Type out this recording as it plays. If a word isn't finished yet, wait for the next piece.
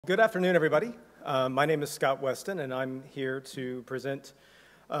Good afternoon, everybody. My name is Scott Weston, and I'm here to present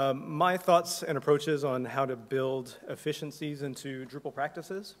my thoughts and approaches on how to build efficiencies into Drupal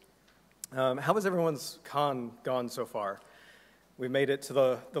practices. How has everyone's con gone so far? We made it to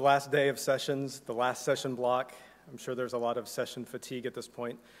the last day of sessions, the last session block. I'm sure there's a lot of session fatigue at this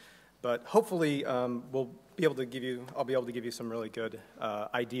point, but hopefully I'll be able to give you some really good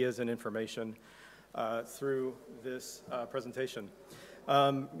ideas and information through this presentation.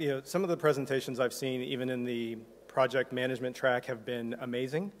 Some of the presentations I've seen, even in the project management track, have been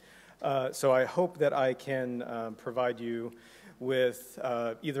amazing. So I hope that I can provide you with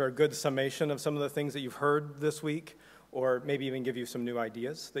either a good summation of some of the things that you've heard this week, or maybe even give you some new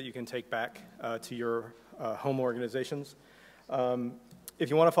ideas that you can take back to your home organizations.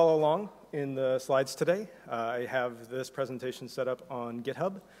 If you want to follow along in the slides today, I have this presentation set up on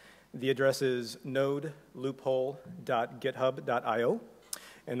GitHub. The address is node-loophole.github.io,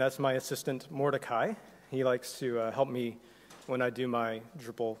 and that's my assistant, Mordecai. He likes to help me when I do my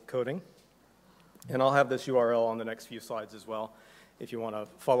Drupal coding. And I'll have this URL on the next few slides as well, if you want to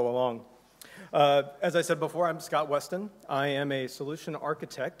follow along. As I said before, I'm Scott Weston. I am a solution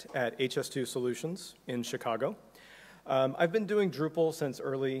architect at HS2 Solutions in Chicago. I've been doing Drupal since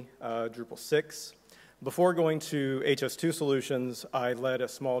early Drupal 6. Before going to HS2 Solutions, I led a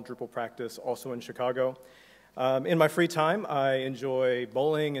small Drupal practice also in Chicago. In my free time, I enjoy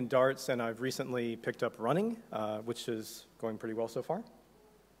bowling and darts, and I've recently picked up running, which is going pretty well so far.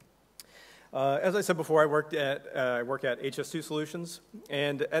 As I said before, I work at HS2 Solutions,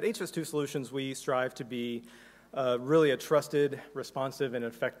 and at HS2 Solutions, we strive to be really a trusted, responsive, and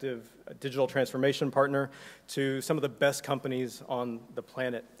effective digital transformation partner to some of the best companies on the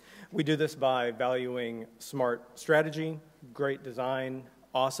planet. We do this by valuing smart strategy, great design,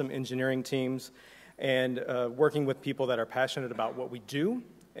 awesome engineering teams, and working with people that are passionate about what we do,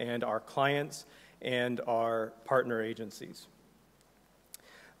 and our clients, and our partner agencies.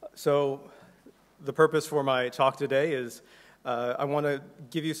 So the purpose for my talk today is I want to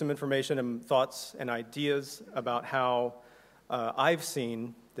give you some information and thoughts and ideas about how I've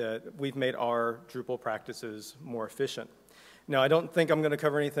seen that we've made our Drupal practices more efficient. Now, I don't think I'm going to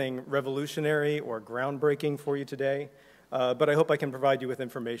cover anything revolutionary or groundbreaking for you today, but I hope I can provide you with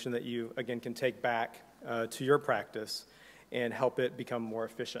information that you, again, can take back to your practice and help it become more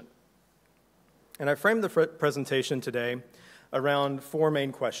efficient. And I framed the presentation today around four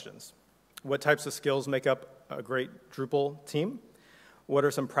main questions. What types of skills make up a great Drupal team? What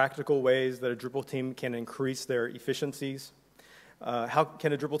are some practical ways that a Drupal team can increase their efficiencies? How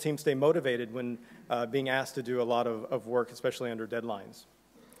can a Drupal team stay motivated when being asked to do a lot of work, especially under deadlines?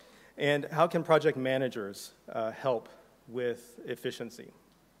 And how can project managers help with efficiency?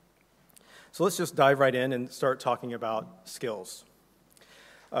 So let's just dive right in and start talking about skills.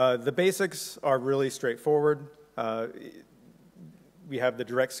 The basics are really straightforward. We have the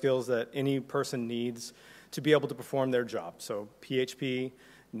direct skills that any person needs to be able to perform their job. So PHP,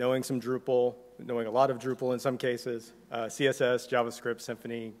 knowing some Drupal, knowing a lot of Drupal in some cases, CSS, JavaScript,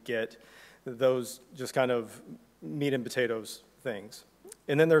 Symfony, Git, those just kind of meat and potatoes things.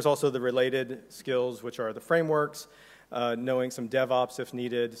 And then there's also the related skills, which are the frameworks, knowing some DevOps if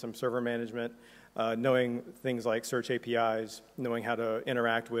needed, some server management, knowing things like search APIs, knowing how to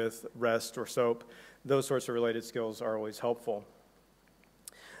interact with REST or SOAP. Those sorts of related skills are always helpful.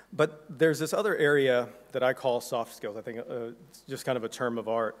 But there's this other area that I call soft skills. I think it's just kind of a term of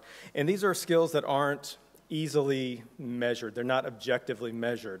art. And these are skills that aren't easily measured. They're not objectively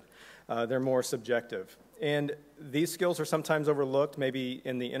measured. They're more subjective. And these skills are sometimes overlooked, maybe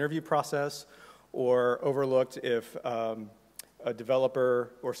in the interview process, or overlooked if a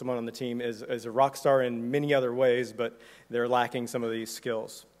developer or someone on the team is a rock star in many other ways, but they're lacking some of these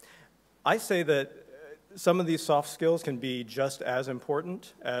skills. I say that some of these soft skills can be just as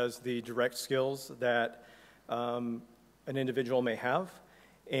important as the direct skills that an individual may have.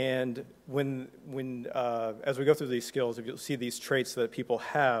 And as we go through these skills, if you'll see these traits that people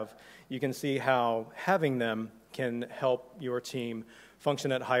have, you can see how having them can help your team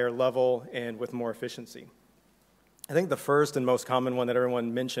function at a higher level and with more efficiency. I think the first and most common one that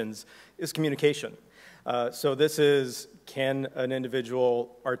everyone mentions is communication. So this is, can an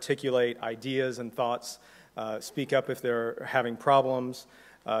individual articulate ideas and thoughts, speak up if they're having problems,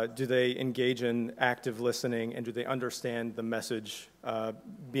 do they engage in active listening, and do they understand the message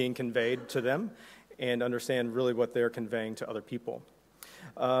being conveyed to them and understand really what they're conveying to other people.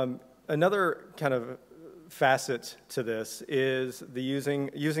 Another kind of facet to this is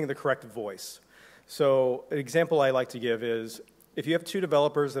using the correct voice. So an example I like to give is if you have two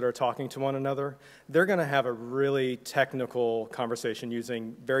developers that are talking to one another, they're going to have a really technical conversation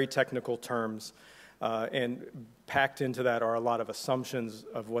using very technical terms, and packed into that are a lot of assumptions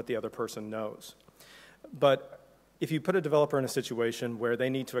of what the other person knows. But if you put a developer in a situation where they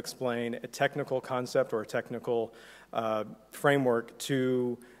need to explain a technical concept or a technical framework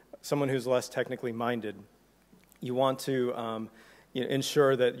to someone who's less technically minded, you want to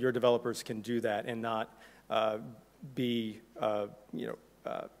ensure that your developers can do that and not be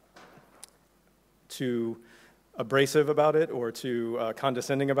too abrasive about it or too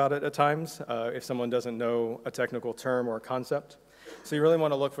condescending about it at times if someone doesn't know a technical term or a concept. So you really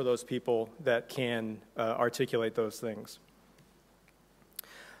want to look for those people that can articulate those things.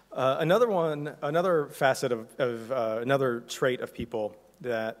 Another facet of another trait of people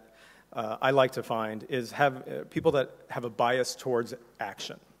that I like to find is people that have a bias towards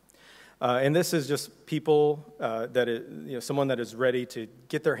action. And this is just people someone that is ready to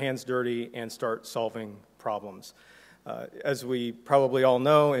get their hands dirty and start solving problems. As we probably all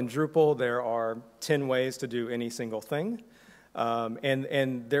know, in Drupal, there are 10 ways to do any single thing.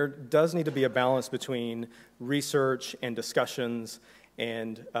 And there does need to be a balance between research and discussions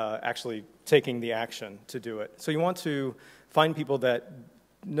and actually taking the action to do it. So you want to find people that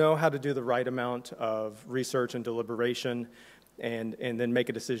know how to do the right amount of research and deliberation and then make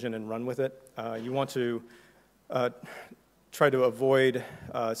a decision and run with it. You want to try to avoid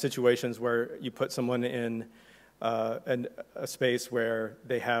situations where you put someone in a space where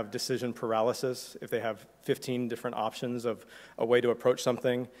they have decision paralysis. If they have 15 different options of a way to approach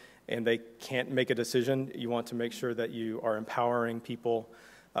something and they can't make a decision, you want to make sure that you are empowering people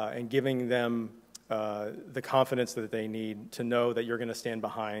and giving them the confidence that they need to know that you're going to stand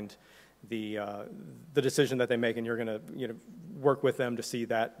behind the decision that they make, and you're going to work with them to see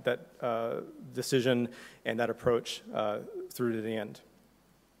that decision and that approach through to the end.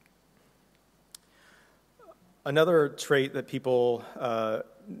 Another trait that people,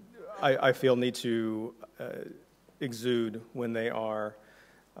 I feel, need to exude when they are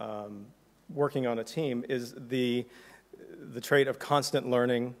working on a team is the trait of constant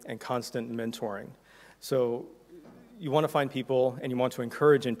learning and constant mentoring. So you want to find people and you want to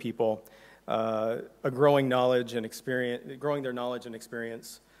encourage in people growing their knowledge and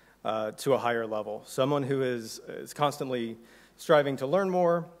experience to a higher level. Someone who is constantly striving to learn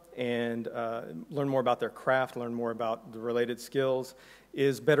more and learn more about their craft, learn more about the related skills,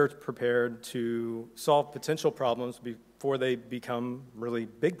 is better prepared to solve potential problems before they become really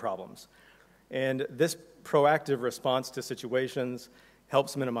big problems. And this proactive response to situations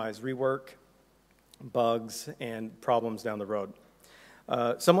helps minimize rework, bugs, and problems down the road.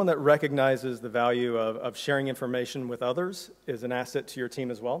 Someone that recognizes the value of sharing information with others is an asset to your team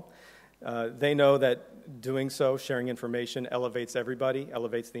as well. They know that doing so, sharing information, elevates everybody,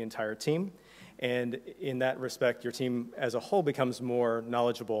 elevates the entire team. And in that respect, your team as a whole becomes more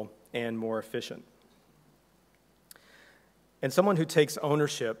knowledgeable and more efficient. And someone who takes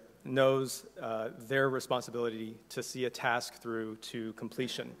ownership knows their responsibility to see a task through to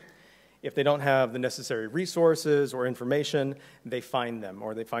completion. If they don't have the necessary resources or information, they find them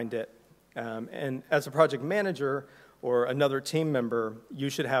or they find it. And as a project manager or another team member, you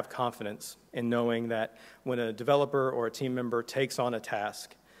should have confidence in knowing that when a developer or a team member takes on a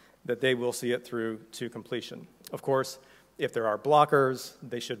task, that they will see it through to completion. Of course, if there are blockers,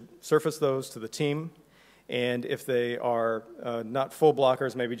 they should surface those to the team. And if they are not full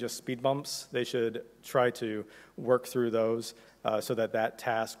blockers, maybe just speed bumps, they should try to work through those so that that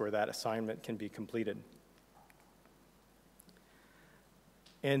task or that assignment can be completed.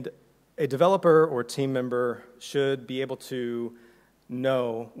 And a developer or team member should be able to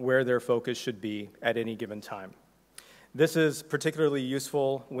know where their focus should be at any given time. This is particularly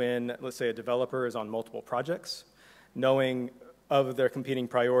useful when, let's say, a developer is on multiple projects. Knowing of their competing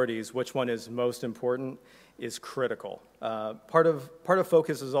priorities, which one is most important, is critical. Part of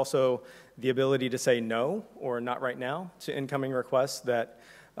focus is also the ability to say no or not right now to incoming requests that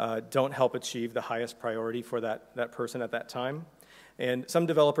don't help achieve the highest priority for that person at that time. And some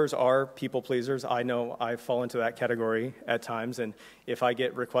developers are people pleasers. I know I fall into that category at times, and if I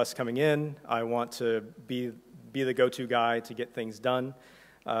get requests coming in, I want to be the go-to guy to get things done.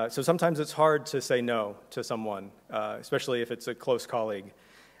 So sometimes it's hard to say no to someone, especially if it's a close colleague.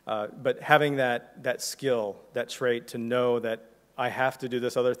 But having that skill, that trait to know that I have to do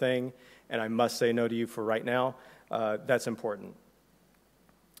this other thing and I must say no to you for right now, that's important.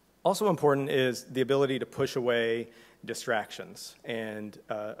 Also important is the ability to push away distractions and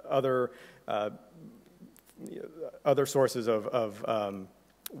other sources of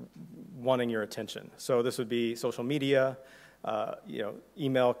wanting your attention. So this would be social media,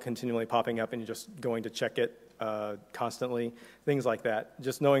 email continually popping up and you're just going to check it constantly, things like that.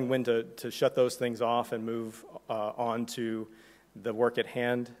 Just knowing when to shut those things off and move on to the work at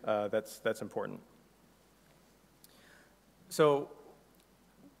hand, that's important. So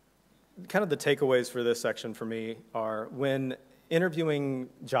kind of the takeaways for this section for me are when interviewing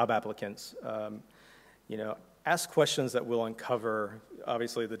job applicants, ask questions that will uncover,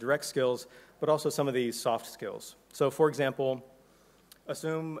 obviously, the direct skills, but also some of these soft skills. So, for example,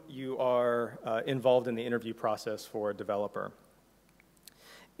 assume you are involved in the interview process for a developer,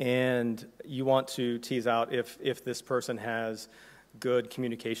 and you want to tease out if this person has good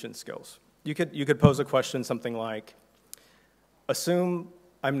communication skills. You could pose a question something like, assume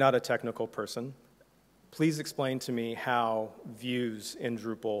I'm not a technical person. Please explain to me how views in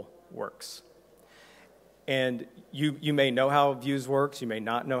Drupal works. And you may know how views works, you may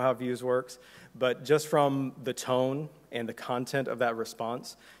not know how views works, but just from the tone and the content of that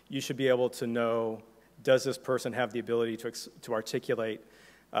response, you should be able to know, does this person have the ability to articulate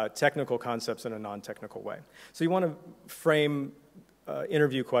technical concepts in a non-technical way? So you want to frame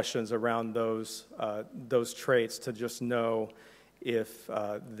interview questions around those traits to just know if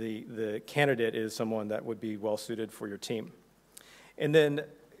the candidate is someone that would be well suited for your team. And then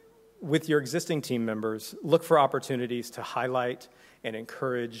with your existing team members, look for opportunities to highlight and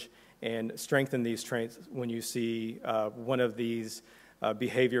encourage and strengthen these traits when you see one of these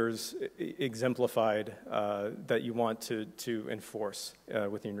behaviors exemplified that you want to enforce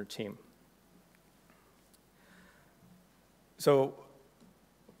within your team. So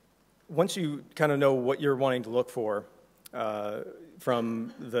once you kind of know what you're wanting to look for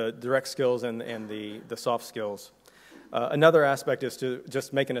from the direct skills and the soft skills, another aspect is to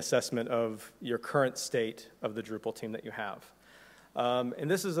just make an assessment of your current state of the Drupal team that you have. And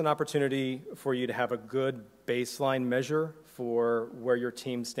this is an opportunity for you to have a good baseline measure for where your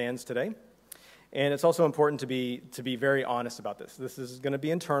team stands today. And it's also important to be very honest about this. This is going to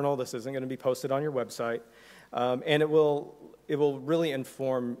be internal. This isn't going to be posted on your website. And it will really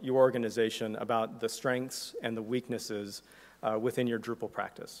inform your organization about the strengths and the weaknesses within your Drupal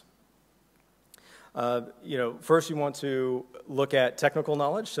practice. First you want to look at technical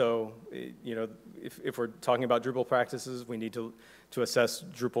knowledge. So, if we're talking about Drupal practices, we need to assess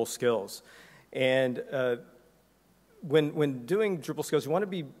Drupal skills. And when doing Drupal skills, you want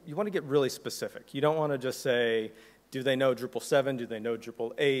to get really specific. You don't want to just say, do they know Drupal 7? Do they know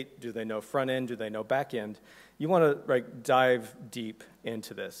Drupal 8? Do they know front end? Do they know back end? You want to dive deep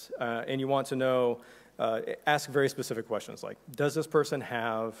into this. And you want to know, ask very specific questions like, does this person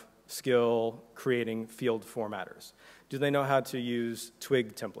have skill creating field formatters? Do they know how to use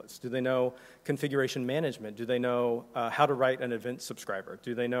Twig templates? Do they know configuration management? Do they know how to write an event subscriber?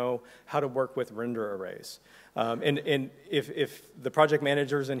 Do they know how to work with render arrays? And if the project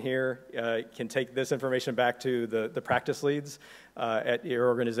managers in here can take this information back to the practice leads at your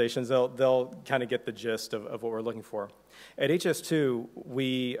organizations, they'll kind of get the gist of what we're looking for. At HS2,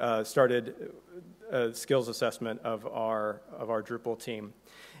 we started a skills assessment of our Drupal team.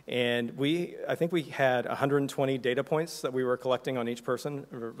 And I think we had 120 data points that we were collecting on each person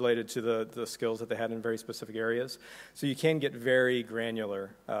related to the skills that they had in very specific areas. So you can get very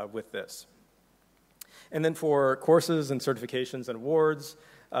granular with this. And then for courses and certifications and awards,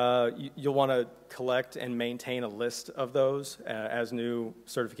 you'll want to collect and maintain a list of those as new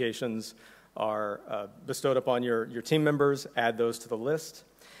certifications are bestowed upon your team members. Add those to the list.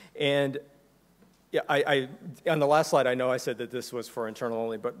 And yeah, on the last slide, I know I said that this was for internal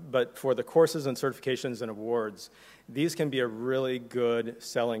only, but for the courses and certifications and awards, these can be a really good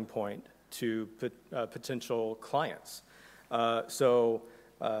selling point to potential clients. So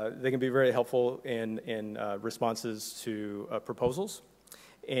they can be very helpful in responses to proposals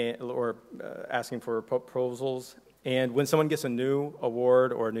or asking for proposals. And when someone gets a new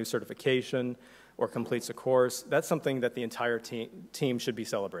award or a new certification or completes a course, that's something that the entire team should be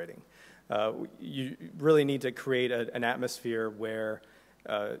celebrating. You really need to create an atmosphere where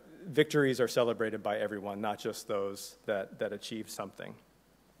victories are celebrated by everyone, not just those that achieve something.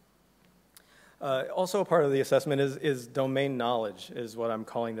 Also, a part of the assessment is domain knowledge, is what I'm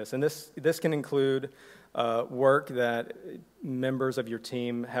calling this. And this can include work that members of your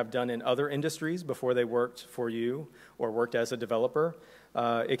team have done in other industries before they worked for you or worked as a developer.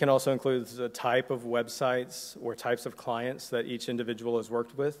 It can also include the type of websites or types of clients that each individual has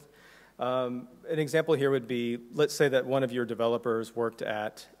worked with. An example here would be, let's say that one of your developers worked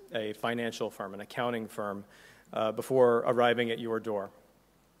at a financial firm, an accounting firm, before arriving at your door.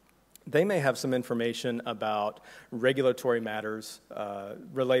 they may have some information about regulatory matters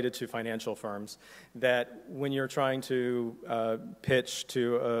related to financial firms that when you're trying to pitch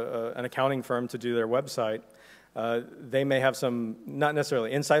to an accounting firm to do their website, they may have some, not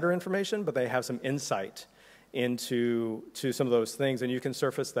necessarily insider information, but they have some insight into some of those things, and you can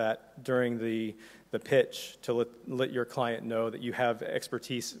surface that during the pitch to let your client know that you have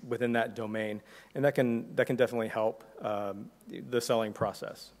expertise within that domain, and that can definitely help the selling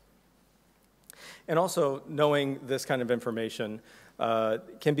process. And also, knowing this kind of information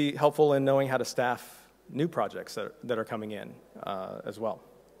can be helpful in knowing how to staff new projects that are coming in as well.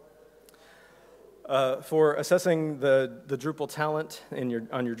 For assessing the Drupal talent on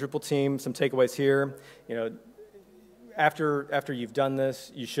your Drupal team, some takeaways here. You know, after you've done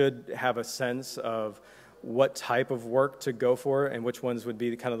this, you should have a sense of what type of work to go for and which ones would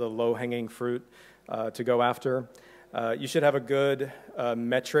be kind of the low-hanging fruit to go after. You should have a good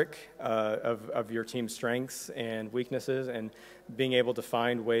metric of your team's strengths and weaknesses and being able to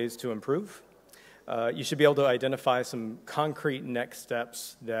find ways to improve. You should be able to identify some concrete next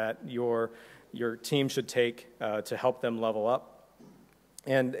steps that your team should take to help them level up.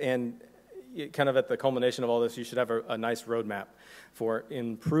 And kind of at the culmination of all this, you should have a nice roadmap for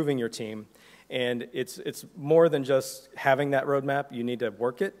improving your team. And it's more than just having that roadmap. You need to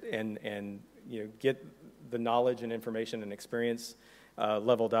work it and you know, get the knowledge and information and experience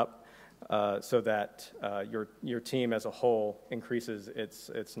leveled up so that your team as a whole increases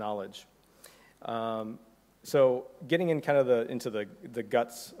its knowledge. So getting in kind of into the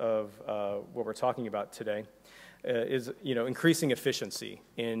guts of what we're talking about today is, you know, increasing efficiency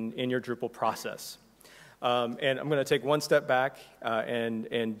in your Drupal process. And I'm going to take one step back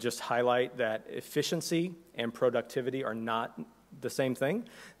and just highlight that efficiency and productivity are not the same thing.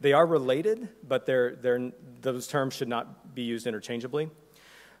 They are related, but those terms should not be used interchangeably.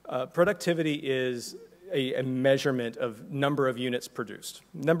 Productivity is a measurement of number of units produced.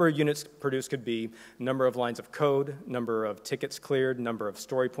 Number of units produced could be number of lines of code, number of tickets cleared, number of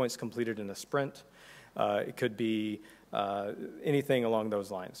story points completed in a sprint. It could be anything along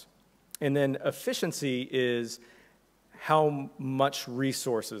those lines. And then efficiency is how much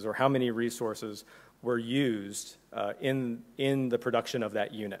resources or how many resources were used in the production of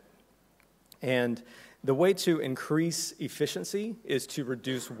that unit. And the way to increase efficiency is to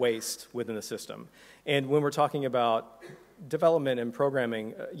reduce waste within the system. And when we're talking about development and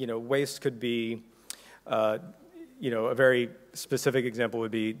programming, you know, waste could be, you know, a very specific example would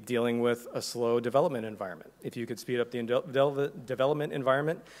be dealing with a slow development environment. If you could speed up the development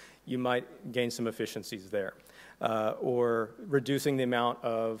environment, you might gain some efficiencies there. Or reducing the amount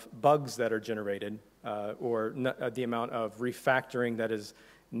of bugs that are generated, or the amount of refactoring that is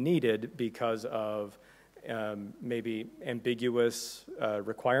needed because of maybe ambiguous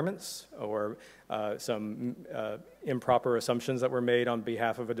requirements or some improper assumptions that were made on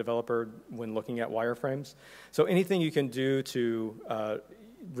behalf of a developer when looking at wireframes. So anything you can do to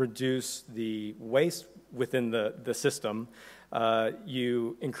reduce the waste within the system,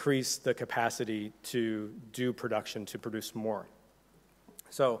 you increase the capacity to do production, to produce more.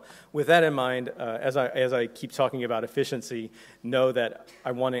 So with that in mind, as I keep talking about efficiency, know that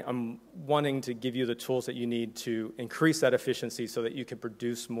I'm wanting to give you the tools that you need to increase that efficiency so that you can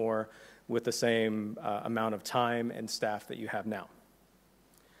produce more with the same amount of time and staff that you have now.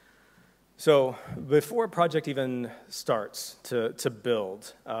 So before a project even starts to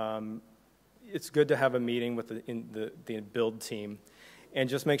build, it's good to have a meeting with the build team and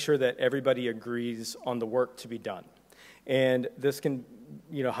just make sure that everybody agrees on the work to be done. And this can,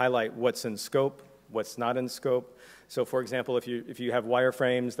 you know, highlight what's in scope, what's not in scope. So for example, if you have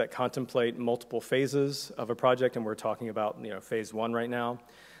wireframes that contemplate multiple phases of a project, and we're talking about, you know, phase 1 right now,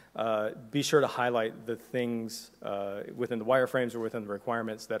 be sure to highlight the things within the wireframes or within the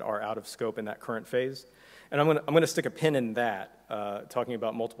requirements that are out of scope in that current phase. And I'm gonna stick a pin in that, talking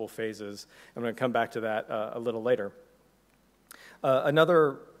about multiple phases. I'm gonna come back to that a little later.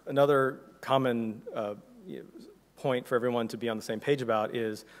 Another common point for everyone to be on the same page about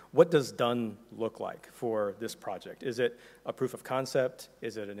is, what does done look like for this project? Is it a proof of concept?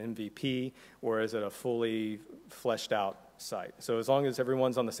 Is it an MVP? Or is it a fully fleshed out site? So as long as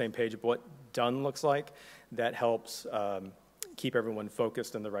everyone's on the same page of what done looks like, that helps keep everyone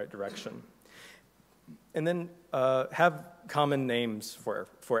focused in the right direction. And then have common names for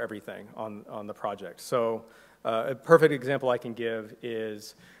everything on the project. So a perfect example I can give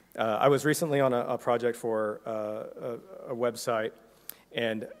is, I was recently on a project for a website,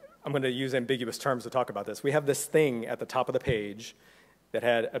 and I'm going to use ambiguous terms to talk about this. We have this thing at the top of the page that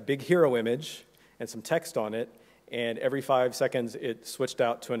had a big hero image and some text on it, and every 5 seconds it switched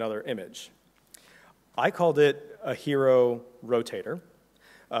out to another image. I called it a hero rotator.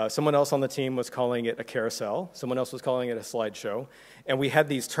 Someone else on the team was calling it a carousel. Someone else was calling it a slideshow. And we had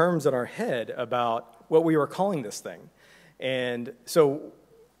these terms in our head about what we were calling this thing. And so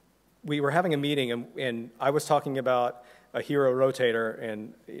we were having a meeting, and I was talking about a hero rotator,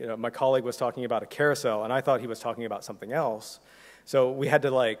 and my colleague was talking about a carousel, and I thought he was talking about something else. So we had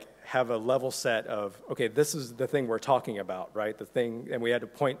to have a level set of, okay, this is the thing we're talking about, right? The thing, and we had to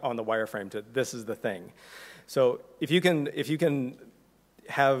point on the wireframe to this is the thing. So if you can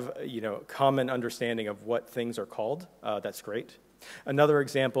have common understanding of what things are called, that's great. Another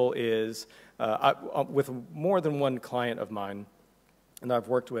example is with more than one client of mine that I've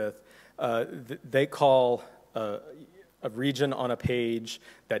worked with, they call a region on a page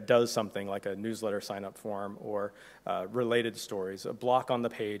that does something like a newsletter sign-up form or related stories, a block on the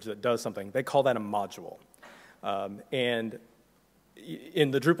page that does something. They call that a module. And in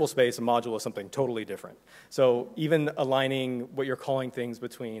the Drupal space, a module is something totally different. So even aligning what you're calling things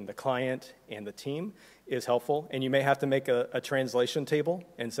between the client and the team is helpful. And you may have to make a translation table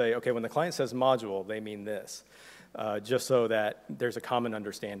and say, okay, when the client says module, they mean this, just so that there's a common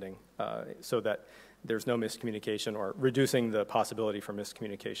understanding, so that there's no miscommunication or reducing the possibility for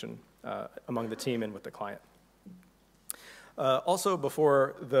miscommunication among the team and with the client. Also,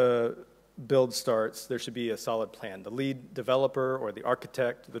 before the build starts, there should be a solid plan. The lead developer or the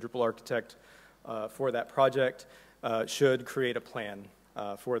architect, the Drupal architect for that project should create a plan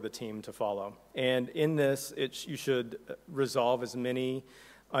for the team to follow. And in this, you should resolve as many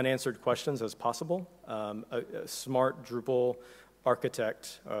unanswered questions as possible. A smart Drupal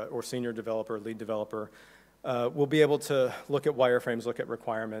architect or senior developer, lead developer, will be able to look at wireframes, look at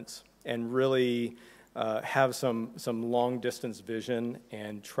requirements, and really have some long distance vision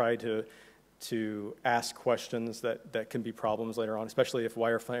and try to ask questions that can be problems later on, especially if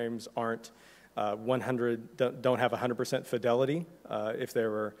wireframes aren't don't have 100% fidelity, if they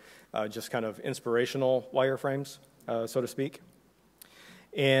were just kind of inspirational wireframes, so to speak.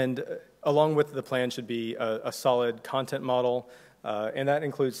 And along with the plan should be a solid content model, and that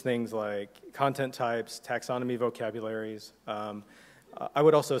includes things like content types, taxonomy vocabularies. I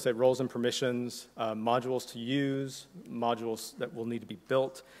would also say roles and permissions, modules to use, modules that will need to be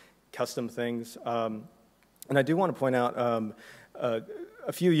built, custom things. And I do want to point out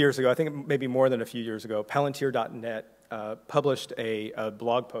a few years ago, I think maybe more than a few years ago, Palantir.net published a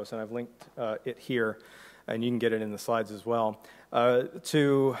blog post, and I've linked it here, and you can get it in the slides as well,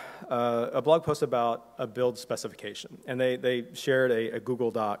 to a blog post about a build specification. And they shared a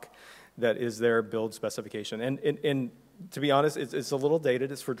Google Doc that is their build specification. And to be honest, it's a little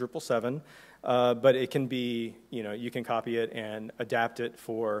dated. It's for Drupal 7, but it can be, you can copy it and adapt it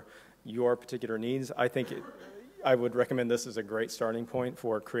for your particular needs. I would recommend this as a great starting point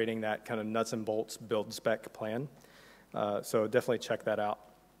for creating that kind of nuts and bolts build spec plan. So definitely check that out.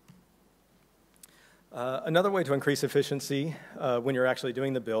 Another way to increase efficiency when you're actually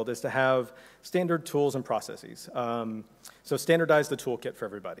doing the build is to have standard tools and processes. So standardize the toolkit for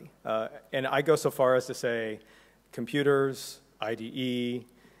everybody. And I go so far as to say computers, IDE,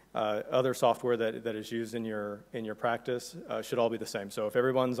 other software that is used in your practice should all be the same. So if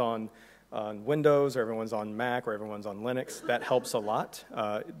everyone's on Windows, or everyone's on Mac, or everyone's on Linux, that helps a lot.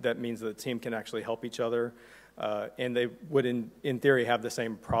 That means that the team can actually help each other. And they would, in theory, have the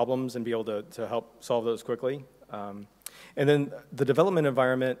same problems and be able to help solve those quickly. And then the development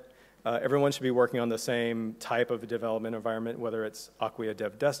environment, everyone should be working on the same type of development environment, whether it's Acquia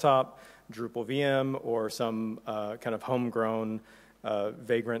Dev Desktop, Drupal VM, or some kind of homegrown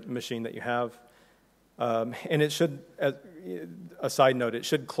vagrant machine that you have. And it should, a side note, it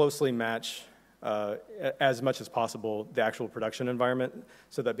should closely match as much as possible the actual production environment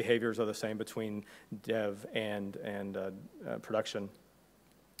so that behaviors are the same between dev and production.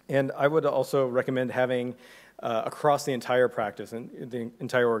 And I would also recommend having, across the entire practice and the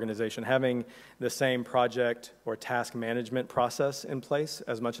entire organization, having the same project or task management process in place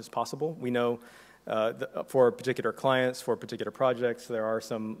as much as possible. We know for particular clients, for particular projects, there are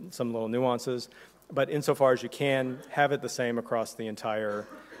some little nuances, but insofar as you can, have it the same across the entire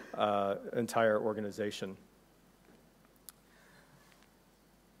organization.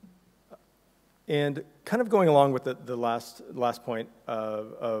 And kind of going along with the last point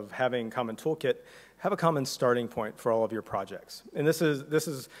of having common toolkit, have a common starting point for all of your projects. And this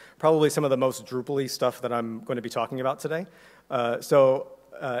is probably some of the most Drupal-y stuff that I'm going to be talking about today.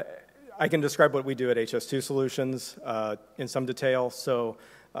 I can describe what we do at HS2 Solutions in some detail, so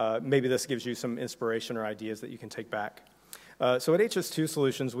maybe this gives you some inspiration or ideas that you can take back. So at HS2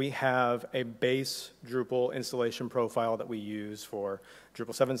 Solutions, we have a base Drupal installation profile that we use for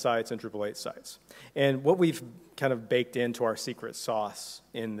Drupal 7 sites and Drupal 8 sites. And what we've kind of baked into our secret sauce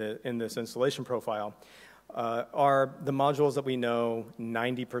in this installation profile are the modules that we know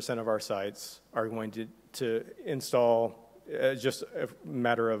 90% of our sites are going to install, just a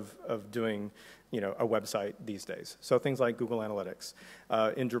matter of doing a website these days. So things like Google Analytics.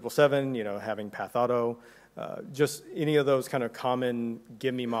 In Drupal 7, having Path Auto, just any of those kind of common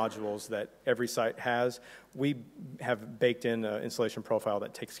gimme modules that every site has, we have baked in an installation profile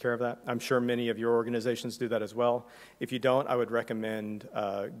that takes care of that. I'm sure many of your organizations do that as well. If you don't, I would recommend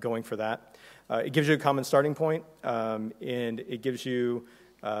going for that. It gives you a common starting point, and it gives you,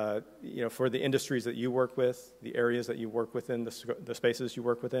 for the industries that you work with, the areas that you work within, the spaces you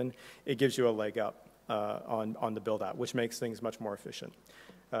work within, it gives you a leg up on the build out, which makes things much more efficient.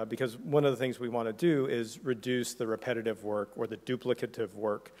 Because one of the things we want to do is reduce the repetitive work or the duplicative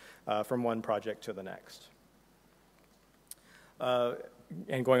work from one project to the next.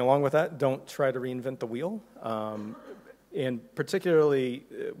 And going along with that, don't try to reinvent the wheel. And particularly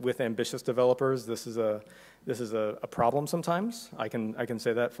with ambitious developers, this is a problem sometimes. I can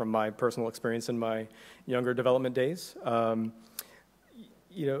say that from my personal experience in my younger development days. Try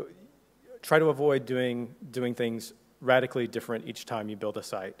to avoid doing things radically different each time you build a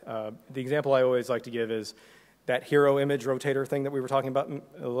site. The example I always like to give is that hero image rotator thing that we were talking about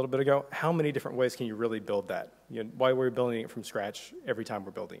a little bit ago. How many different ways can you really build that? Why we're building it from scratch every time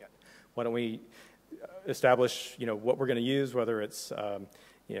we're building it? Why don't we establish what we're going to use, whether it's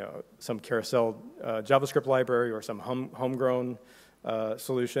some carousel JavaScript library or some homegrown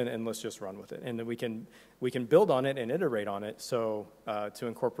solution, and let's just run with it. And then we can build on it and iterate on it so to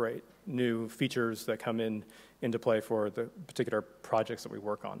incorporate new features that come into play for the particular projects that we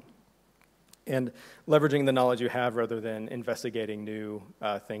work on. And leveraging the knowledge you have rather than investigating new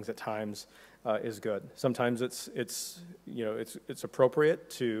things at times is good. Sometimes it's appropriate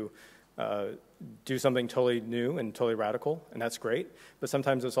to do something totally new and totally radical, and that's great. But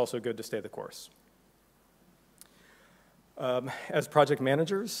sometimes it's also good to stay the course. As project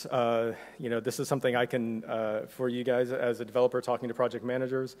managers, this is something I can, for you guys as a developer talking to project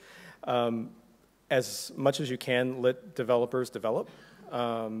managers, as much as you can, let developers develop.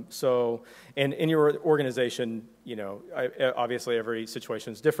 And in your organization, obviously every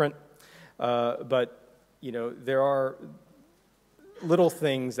situation is different, but there are little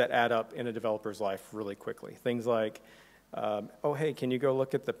things that add up in a developer's life really quickly. Things like, oh, hey, can you go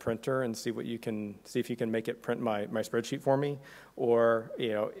look at the printer and see if you can make it print my spreadsheet for me? Or,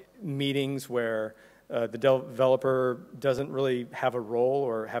 meetings where the developer doesn't really have a role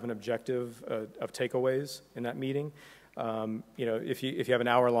or have an objective of takeaways in that meeting. If you have an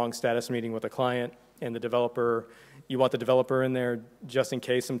hour-long status meeting with a client and you want the developer in there just in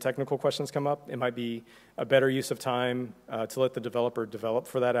case some technical questions come up, it might be a better use of time to let the developer develop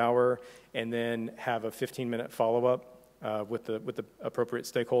for that hour and then have a 15-minute follow-up with the appropriate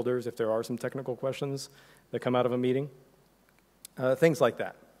stakeholders if there are some technical questions that come out of a meeting. Things like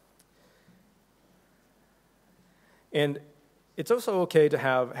that. And it's also okay to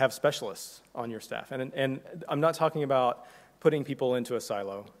have specialists on your staff. And I'm not talking about putting people into a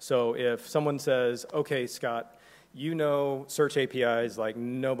silo. So if someone says, okay, Scott, search APIs like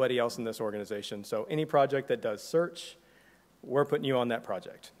nobody else in this organization. So any project that does search, we're putting you on that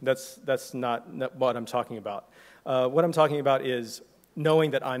project. That's not what I'm talking about. What I'm talking about is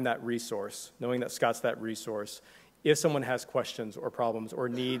knowing that I'm that resource, knowing that Scott's that resource. If someone has questions or problems or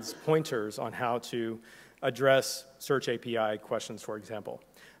needs pointers on how to address search API questions, for example,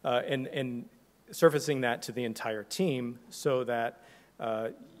 and surfacing that to the entire team so that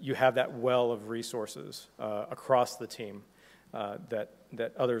you have that well of resources across the team that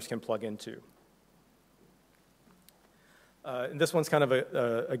others can plug into. And this one's kind of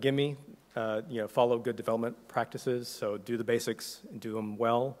a gimme. Follow good development practices. So do the basics and do them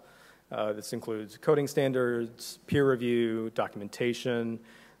well. This includes coding standards, peer review, documentation,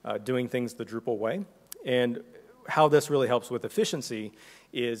 doing things the Drupal way. And how this really helps with efficiency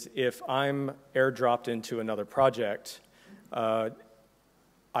is if I'm airdropped into another project,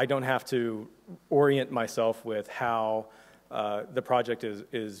 I don't have to orient myself with how the project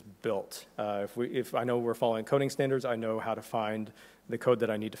is built. If I know we're following coding standards, I know how to find the code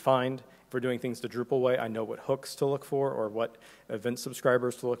that I need to find. If we're doing things the Drupal way, I know what hooks to look for or what event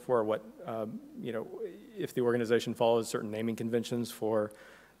subscribers to look for, or what, if the organization follows certain naming conventions for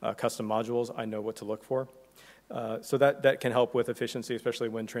custom modules, I know what to look for. So that can help with efficiency, especially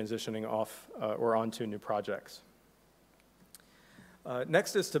when transitioning off or onto new projects.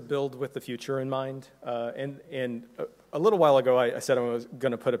 Next is to build with the future in mind. And a little while ago, I said I was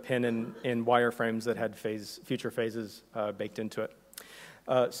going to put a pin in wireframes that had future phases baked into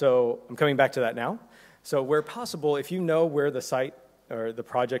it. So I'm coming back to that now. So where possible, if you know where the site or the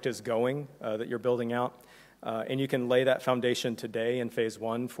project is going that you're building out, and you can lay that foundation today in phase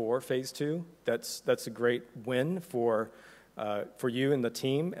 1 for phase 2, that's a great win for you and the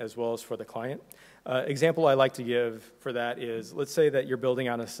team as well as for the client. Example I like to give for that is, let's say that you're building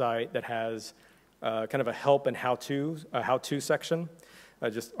on a site that has kind of a help and how-to section,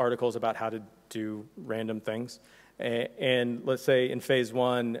 just articles about how to do random things. And let's say in phase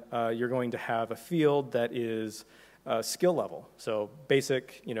 1, you're going to have a field that is skill level, so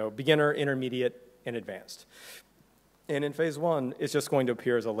basic, beginner, intermediate, and advanced. And in phase 1, it's just going to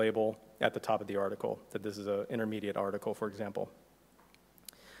appear as a label at the top of the article that this is an intermediate article, for example.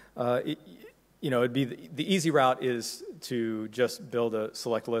 It'd be the easy route is to just build a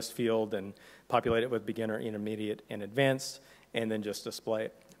select list field and populate it with beginner, intermediate, and advanced, and then just display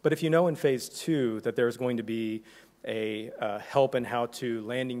it. But if you know in phase 2 that there's going to be a help and how-to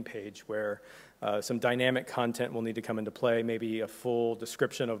landing page where some dynamic content will need to come into play, maybe a full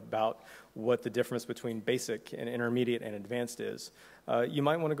description about what the difference between basic and intermediate and advanced is. You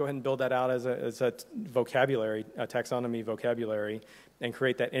might want to go ahead and build that out as a vocabulary, a taxonomy vocabulary, and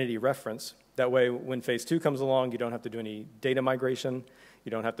create that entity reference. That way, when phase 2 comes along, you don't have to do any data migration, you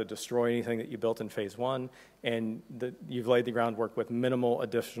don't have to destroy anything that you built in phase 1, and you've laid the groundwork with minimal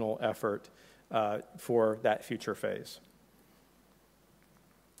additional effort for that future phase.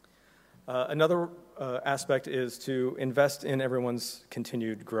 Another aspect is to invest in everyone's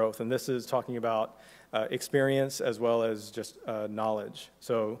continued growth, and this is talking about experience as well as just knowledge.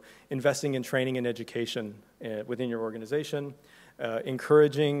 So investing in training and education within your organization,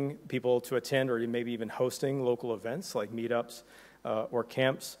 encouraging people to attend or maybe even hosting local events like meetups or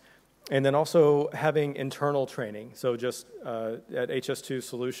camps, and then also having internal training. So just at HS2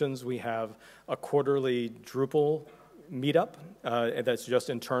 Solutions, we have a quarterly Drupal meetup that's just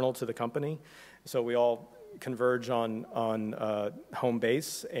internal to the company. So we all converge on home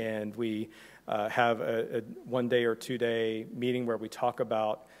base, and we have a 1 day or 2 day meeting where we talk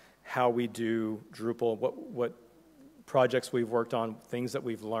about how we do Drupal, what projects we've worked on, things that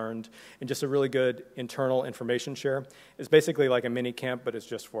we've learned, and just a really good internal information share. It's basically like a mini camp, but it's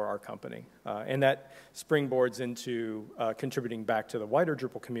just for our company. And that springboards into contributing back to the wider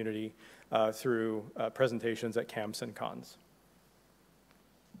Drupal community through presentations at camps and cons.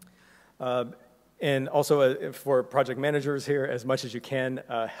 And also for project managers here, as much as you can,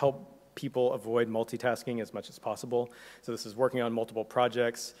 help people avoid multitasking as much as possible. So this is working on multiple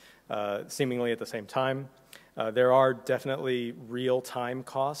projects seemingly at the same time. There are definitely real-time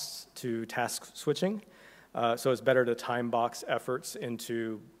costs to task switching, so it's better to time box efforts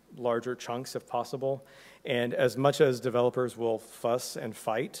into larger chunks if possible. And as much as developers will fuss and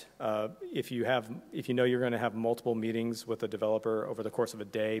fight, if you know you're going to have multiple meetings with a developer over the course of a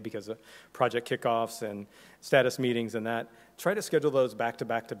day because of project kickoffs and status meetings and that, try to schedule those back to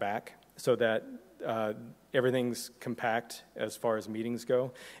back to back so that everything's compact as far as meetings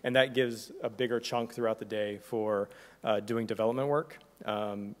go, and that gives a bigger chunk throughout the day for doing development work.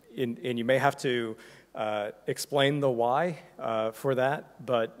 And you may have to explain the why for that,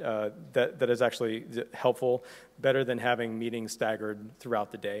 but that is actually helpful, better than having meetings staggered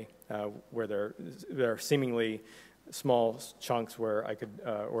throughout the day, where there are seemingly small chunks where I could,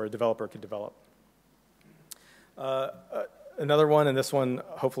 or a developer could develop. Another one, and this one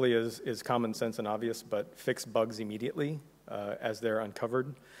hopefully is common sense and obvious, but fix bugs immediately as they're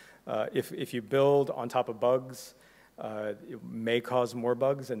uncovered. If you build on top of bugs, it may cause more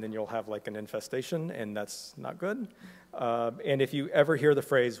bugs, and then you'll have like an infestation, and that's not good. And if you ever hear the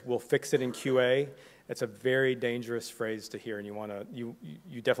phrase, "we'll fix it in QA," it's a very dangerous phrase to hear, and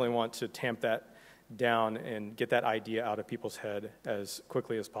you definitely want to tamp that down and get that idea out of people's head as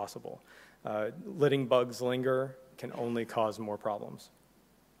quickly as possible. Letting bugs linger can only cause more problems.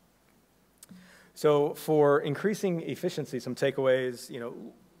 So for increasing efficiency, some takeaways,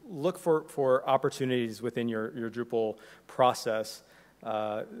 look for opportunities within your Drupal process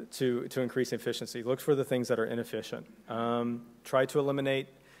to increase efficiency. Look for the things that are inefficient. Try to eliminate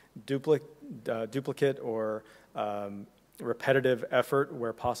duplicate or repetitive effort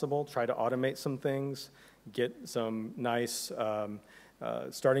where possible. Try to automate some things. Get some nice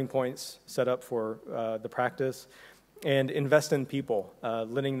starting points set up for the practice. And invest in people,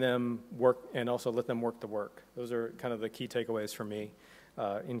 letting them work and also let them work the work. Those are kind of the key takeaways for me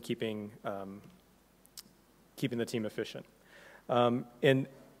in keeping the team efficient. And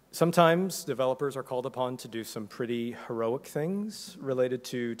Sometimes developers are called upon to do some pretty heroic things related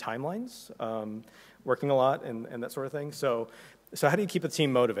to timelines, working a lot and that sort of thing. So how do you keep a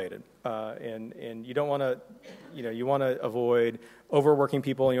team motivated? And you don't want to, you want to avoid overworking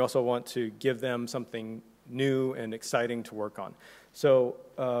people, and you also want to give them something new and exciting to work on. So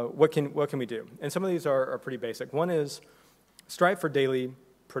what can we do? And some of these are pretty basic. One is strive for daily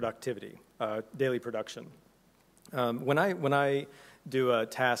productivity, daily production. When I do a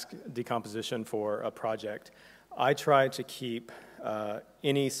task decomposition for a project, I try to keep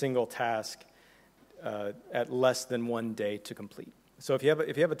any single task at less than 1 day to complete. So if you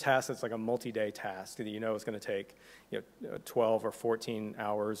have a task that's like a multi-day task that you know is going to take 12 or 14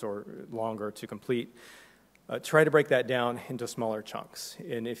 hours or longer to complete, try to break that down into smaller chunks.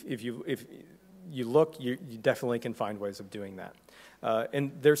 And if you look, you definitely can find ways of doing that.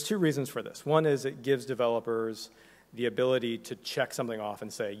 And there's two reasons for this. One is it gives developers the ability to check something off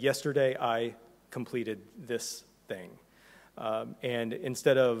and say, yesterday I completed this thing. And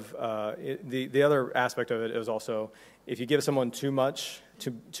instead of, the other aspect of it is also, if you give someone too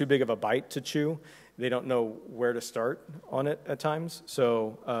big of a bite to chew, they don't know where to start on it at times.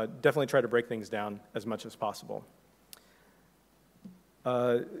 So definitely try to break things down as much as possible.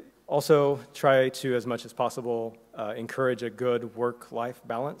 Also try to, as much as possible, encourage a good work-life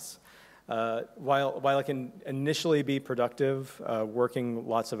balance. While it can initially be productive, working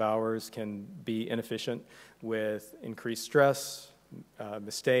lots of hours can be inefficient with increased stress,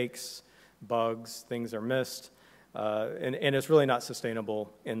 mistakes, bugs, things are missed, and it's really not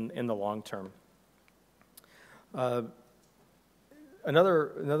sustainable in the long term.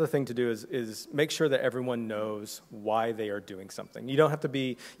 Another thing to do is make sure that everyone knows why they are doing something. You don't have to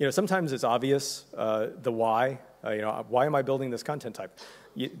be, sometimes it's obvious, the why, why am I building this content type?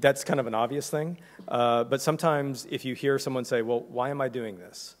 That's kind of an obvious thing, but sometimes if you hear someone say, well, why am I doing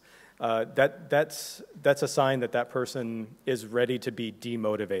this? That's a sign that that person is ready to be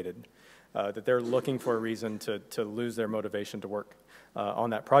demotivated, that they're looking for a reason to lose their motivation to work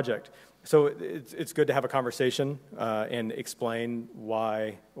on that project. So it's good to have a conversation and explain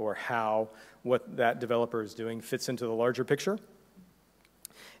why or how what that developer is doing fits into the larger picture.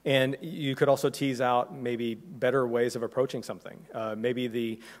 And you could also tease out maybe better ways of approaching something. Maybe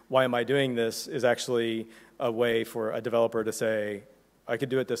the why am I doing this is actually a way for a developer to say, I could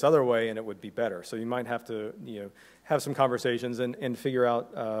do it this other way and it would be better. So you might have to have some conversations and figure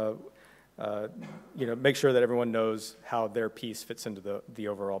out, make sure that everyone knows how their piece fits into the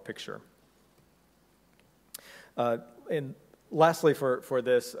overall picture. And lastly for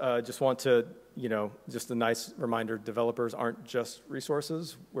this, just want to, just a nice reminder, developers aren't just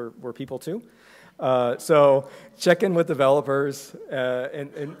resources, we're people too. So check in with developers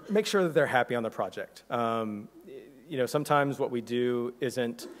and make sure that they're happy on the project. Sometimes what we do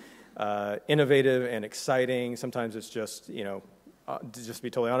isn't innovative and exciting. Sometimes it's just, to just be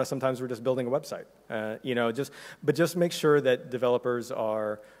totally honest, sometimes we're just building a website. But just make sure that developers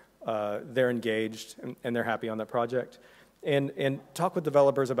are, they're engaged and they're happy on that project. And talk with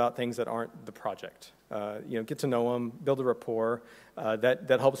developers about things that aren't the project. Get to know them, build a rapport.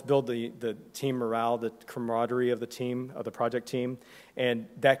 That helps build the team morale, the camaraderie of the team, of the project team, and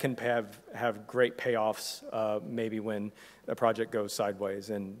that can have great payoffs maybe when a project goes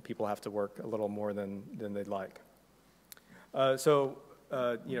sideways and people have to work a little more than they'd like.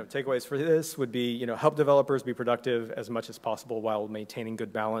 Takeaways for this would be, help developers be productive as much as possible while maintaining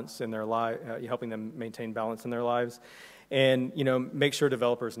good balance in their life, helping them maintain balance in their lives. And, make sure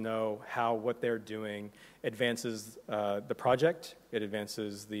developers know how what they're doing advances the project, it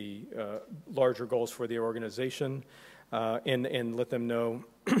advances the larger goals for the organization, and let them know,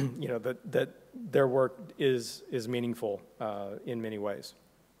 that their work is meaningful in many ways.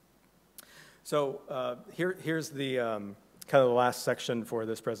 So here's the kind of the last section for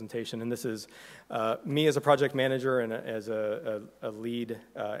this presentation, and this is me as a project manager and as a lead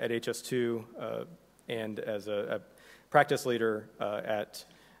at HS2 and as a practice leader at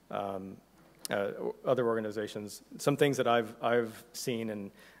other organizations. Some things that I've seen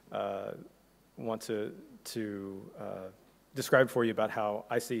and want to describe for you about how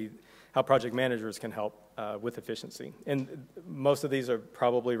I see how project managers can help with efficiency. And most of these are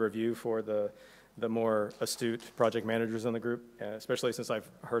probably review for the more astute project managers in the group, especially since I've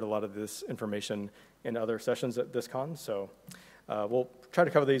heard a lot of this information in other sessions at this con. So we'll try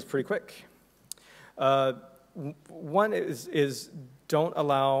to cover these pretty quick. One is don't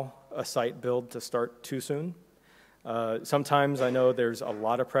allow a site build to start too soon. Sometimes I know there's a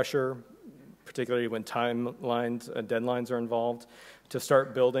lot of pressure, particularly when timelines and deadlines are involved, to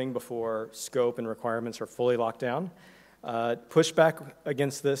start building before scope and requirements are fully locked down. Push back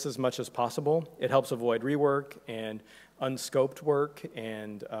against this as much as possible. It helps avoid rework and unscoped work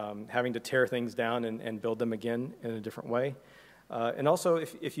and having to tear things down and build them again in a different way. And also,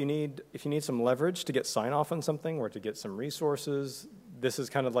 if you need some leverage to get sign-off on something or to get some resources, this is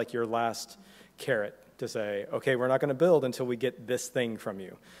kind of like your last carrot to say, okay, we're not going to build until we get this thing from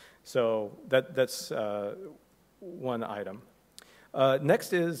you. So that's one item.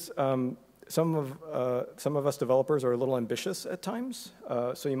 Next is some of us developers are a little ambitious at times,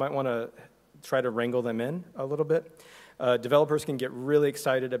 so you might want to try to wrangle them in a little bit. Developers can get really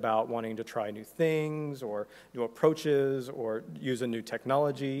excited about wanting to try new things or new approaches or use a new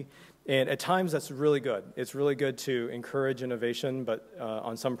technology. And at times that's really good. It's really good to encourage innovation, but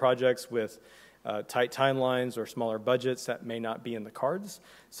on some projects with tight timelines or smaller budgets, that may not be in the cards.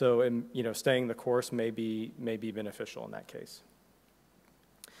 So staying the course may be beneficial in that case.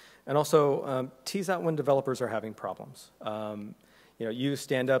 And also tease out when developers are having problems. Use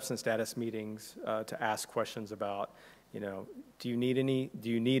stand-ups and status meetings to ask questions about, do you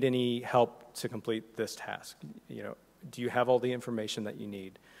need any help to complete this task? Do you have all the information that you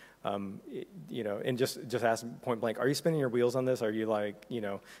need? And just ask point blank, are you spinning your wheels on this? Are you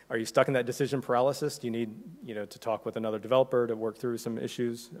are you stuck in that decision paralysis? Do you need, to talk with another developer to work through some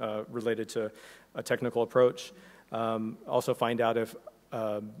issues related to a technical approach? Also find out if,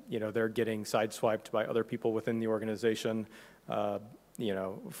 they're getting sideswiped by other people within the organization,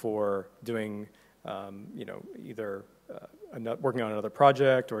 for doing, either working on another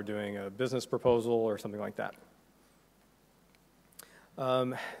project or doing a business proposal or something like that.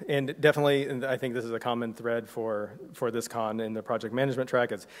 And definitely, and I think this is a common thread for this con in the project management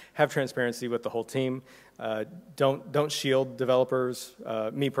track, is have transparency with the whole team. Don't shield developers.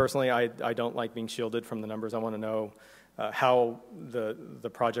 Me personally, I don't like being shielded from the numbers. I want to know how the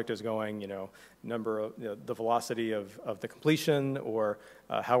project is going, the velocity of the completion, or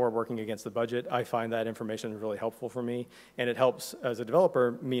how we're working against the budget. I find that information really helpful for me, and it helps as a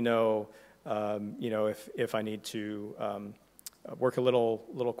developer me know, if I need to work a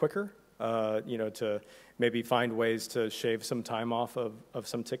little quicker, to maybe find ways to shave some time off of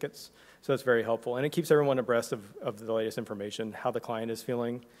some tickets. So that's very helpful, and it keeps everyone abreast of the latest information, how the client is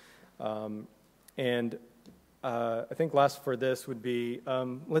feeling, and I think last for this would be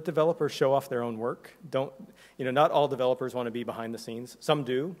let developers show off their own work. Not all developers want to be behind the scenes. Some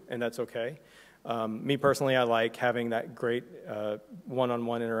do, and that's okay. Me personally, I like having that great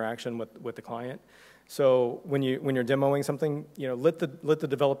one-on-one interaction with the client. So when you're demoing something, let the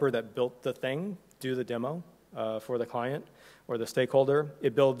developer that built the thing do the demo for the client or the stakeholder.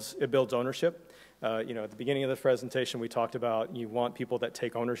 It builds ownership. At the beginning of this presentation, we talked about you want people that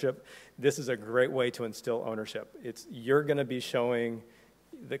take ownership. This is a great way to instill ownership. You're going to be showing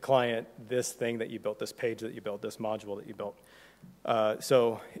the client this thing that you built, this page that you built, this module that you built.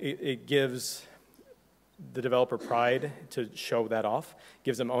 So it gives the developer pride to show that off,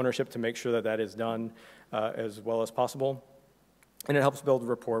 gives them ownership to make sure that is done as well as possible. And it helps build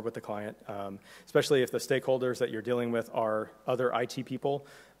rapport with the client, especially if the stakeholders that you're dealing with are other IT people.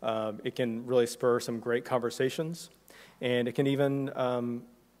 It can really spur some great conversations, and it can even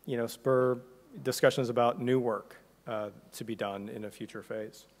spur discussions about new work to be done in a future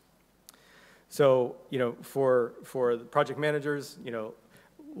phase. So for the project managers,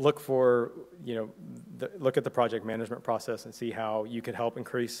 look at the project management process and see how you can help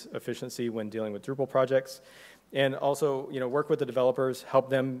increase efficiency when dealing with Drupal projects. And also, work with the developers, help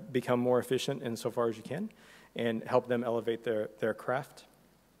them become more efficient insofar as you can, and help them elevate their craft.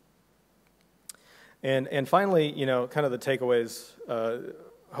 And finally, kind of the takeaways,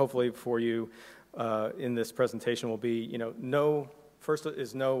 hopefully for you in this presentation will be, first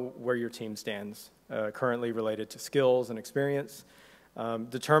is know where your team stands currently related to skills and experience.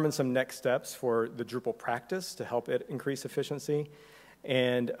 Determine some next steps for the Drupal practice to help it increase efficiency,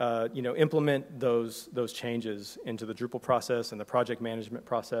 and implement those changes into the Drupal process and the project management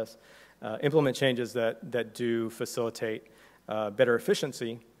process. Implement changes that do facilitate better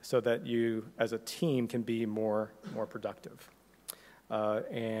efficiency, so that you as a team can be more productive.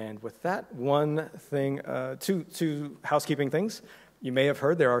 And with that, one thing, two housekeeping things. You may have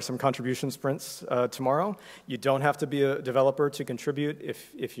heard there are some contribution sprints tomorrow. You don't have to be a developer to contribute.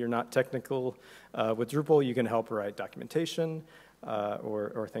 If you're not technical with Drupal, you can help write documentation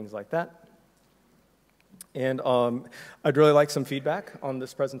or things like that. And I'd really like some feedback on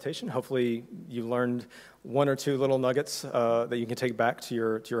this presentation. Hopefully you learned one or two little nuggets that you can take back to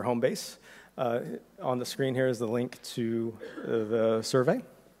your home base. On the screen here is the link to the survey.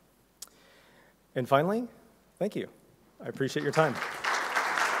 And finally, thank you. I appreciate your time.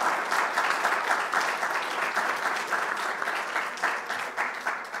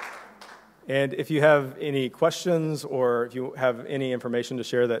 And if you have any questions or if you have any information to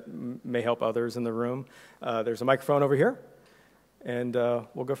share that may help others in the room, there's a microphone over here, and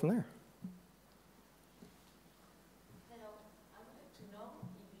we'll go from there. Hello. I would like to know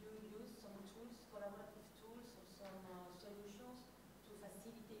if you use some tools, collaborative tools, or some solutions to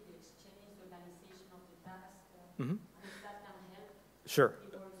facilitate the exchange, the organization of the task, and if that can help Sure.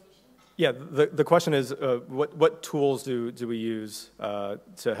 be more efficient. Yeah, the question is, what tools do we use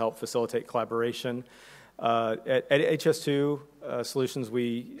to help facilitate collaboration? At HS2 Solutions,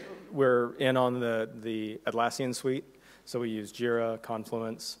 we're in on the Atlassian suite, so we use Jira,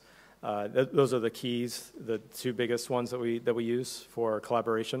 Confluence. Those are the keys, the two biggest ones that we use for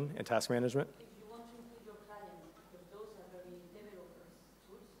collaboration and task management. If you want to include your clients, because those are very developers'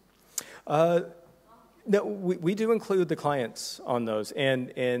 tools. No, we do include the clients on those, and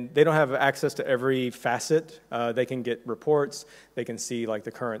they don't have access to every facet. They can get reports. They can see like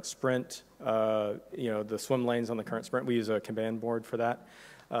the current sprint, the swim lanes on the current sprint. We use a Kanban board for that,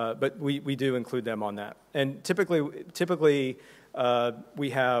 but we do include them on that. And typically we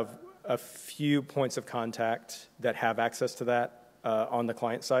have a few points of contact that have access to that on the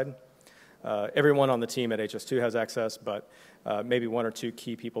client side. Everyone on the team at HS2 has access, but maybe one or two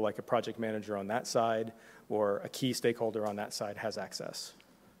key people like a project manager on that side or a key stakeholder on that side has access.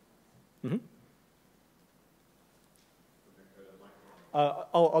 Mm-hmm.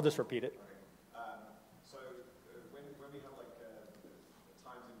 I'll just repeat it. So when we have like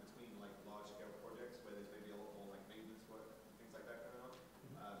times in between like large-scale projects where there's maybe a lot more like maintenance work, things like that going on,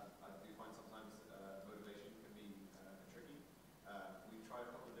 I do find sometimes motivation can be tricky. We've tried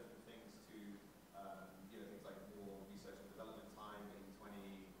a couple of different things to, things like more research and development time,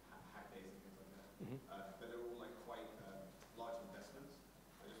 80/20, hack days and things like that. But they're all like quite large investments.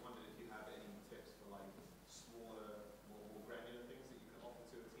 I just wondered if you have any tips for like smaller, more granular things that you can offer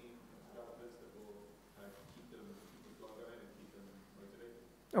to a team of developers that will keep the flow going and keep them motivated.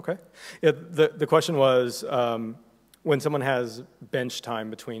 Okay. Yeah, the question was, when someone has bench time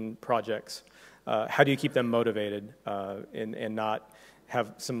between projects, how do you keep them motivated and not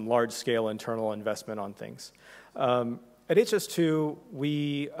have some large-scale internal investment on things? At HS2,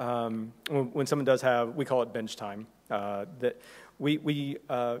 when someone does have, we call it bench time, that we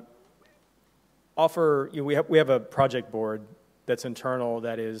offer, we have a project board that's internal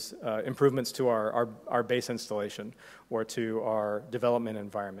that is improvements to our base installation or to our development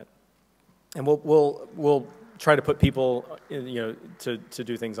environment. And we'll try to put people, to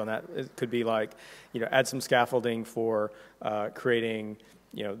do things on that. It could be like, add some scaffolding for creating,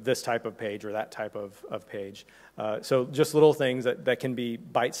 this type of page or that type of page. So just little things that can be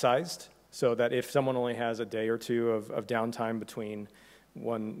bite-sized, so that if someone only has a day or two of downtime between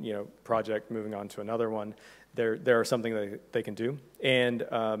one, project moving on to another one, there are something that they can do. And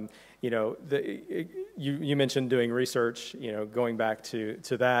you mentioned doing research, going back to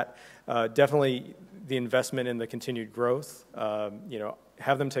that. Definitely the investment in the continued growth.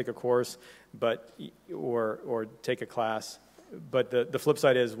 Have them take a course, or take a class. But the flip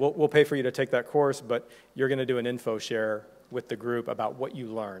side is we'll pay for you to take that course, but you're going to do an info share with the group about what you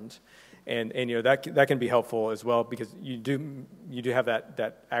learned. And that can be helpful as well, because you do have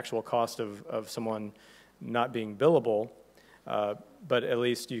that actual cost of someone not being billable, but at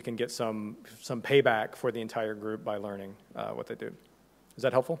least you can get some payback for the entire group by learning what they do. Is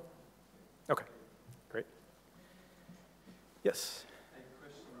that helpful? Okay, great. Yes? A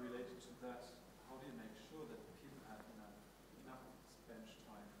question related to that: how do you make sure that people have enough bench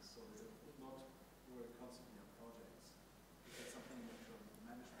time so they would not work constantly on projects? Is that something that your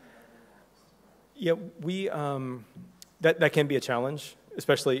management level? Yeah, that can be a challenge,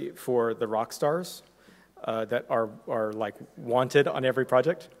 especially for the rock stars that are like wanted on every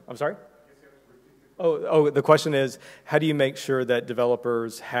project. I'm sorry? Oh, the question is, how do you make sure that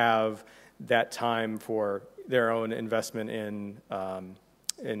developers have that time for their own investment in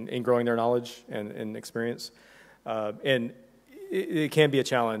growing their knowledge and experience? And it can be a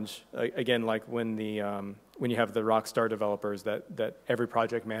challenge, again, like when you have the rock star developers that every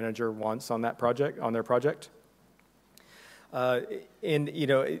project manager wants on their project. And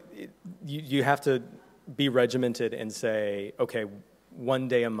you have to be regimented and say, okay, 1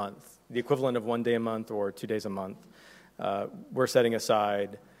 day a month, the equivalent of 1 day a month or 2 days a month, we're setting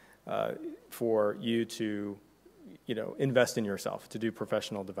aside for you to, invest in yourself, to do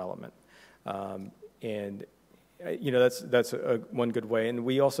professional development. And that's one good way. And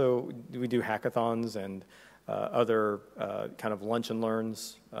we do hackathons and other kind of lunch and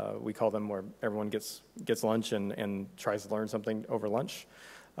learns. We call them, where everyone gets lunch and tries to learn something over lunch.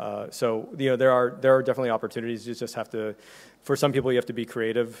 So there are definitely opportunities. You just have to, for some people, you have to be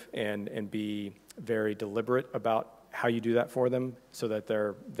creative and be very deliberate about how you do that for them, so that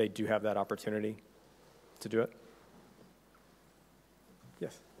they do have that opportunity to do it.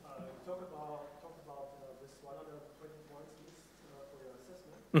 Yes. Talk about this 120 points list for your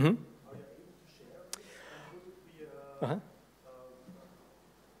assessment. Mm-hmm. Are you able to share it? And would it be a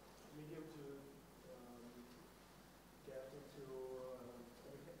medium to get into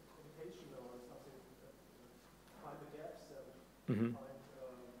education or something, find the gaps and find ways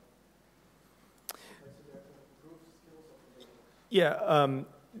to improve skills of the data? Yeah.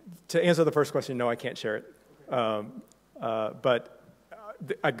 To answer the first question, no, I can't share it. Okay. But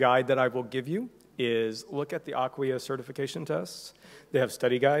a guide that I will give you is look at the Acquia certification tests. They have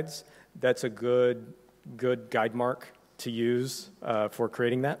study guides. That's a good guide mark to use for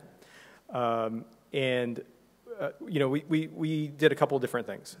creating that. We did a couple of different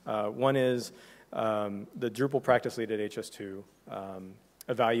things. One is the Drupal practice lead at HS2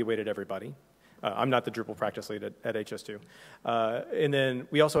 evaluated everybody. I'm not the Drupal practice lead at HS2. And then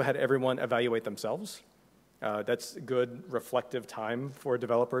we also had everyone evaluate themselves. That's good reflective time for a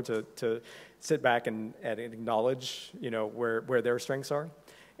developer to sit back and acknowledge, where their strengths are.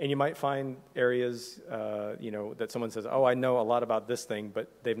 And you might find areas, that someone says, oh, I know a lot about this thing, but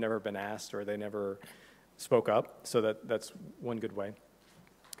they've never been asked or they never spoke up. So that's one good way.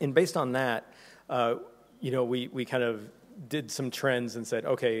 And based on that, we kind of did some trends and said,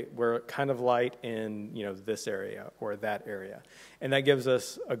 okay, we're kind of light in, this area or that area. And that gives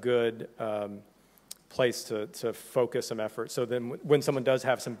us a good place to focus some effort. So then when someone does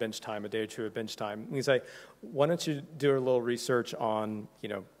have some bench time, a day or two of bench time, we say, why don't you do a little research on,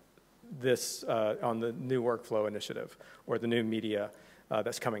 this, on the new workflow initiative or the new media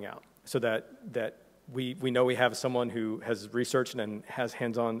that's coming out, so that we know we have someone who has researched and has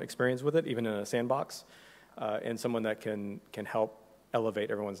hands-on experience with it, even in a sandbox, and someone that can help elevate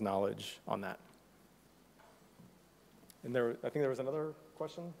everyone's knowledge on that. And I think there was another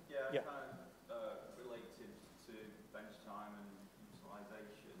question? Yeah. Related to bench time and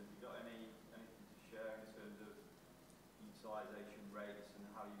utilization, have you got anything to share in terms of utilization rates and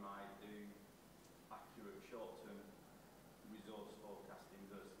how you might do accurate short-term resource forecasting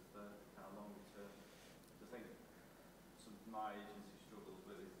versus the kind of longer-term? The thing something my agency struggles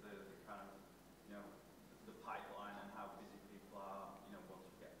with is the kind of, the pipeline and how busy people are, once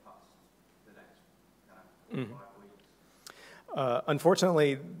you get past the next kind of 4 or 5 weeks.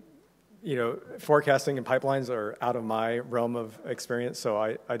 Unfortunately, forecasting and pipelines are out of my realm of experience, so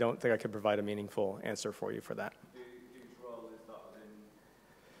I don't think I could provide a meaningful answer for you for that. Whose role is that within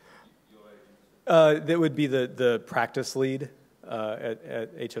your agency? That would be the practice lead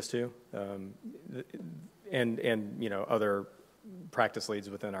at HS2, and other practice leads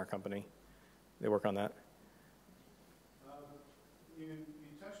within our company. They work on that. You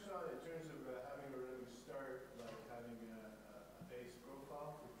touched on in terms of having a running start, like having a base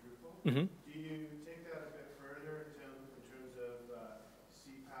profile for Drupal. Mm-hmm. Do you take that a bit further in terms of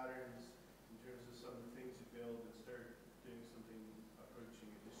see patterns, in terms of some of the things you build, and start doing something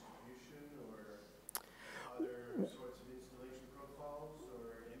approaching a distribution or other sorts of installation profiles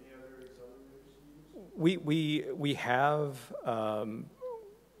or any other accelerators you use? We have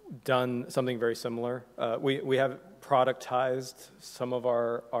done something very similar. We have productized some of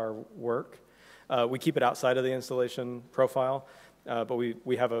our work. We keep it outside of the installation profile, but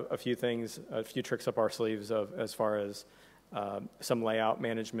we have a few things, a few tricks up our sleeves as far as some layout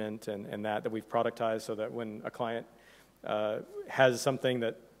management and that we've productized, so that when a client has something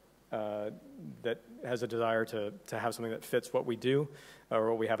that has a desire to have something that fits what we do or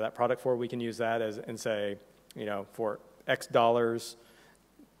what we have that product for, we can use that and say, for X dollars,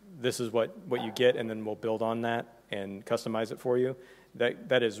 this is what you get, and then we'll build on that and customize it for you.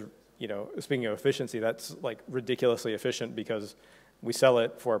 That is, speaking of efficiency, that's like ridiculously efficient, because we sell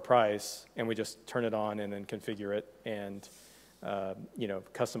it for a price and we just turn it on and then configure it and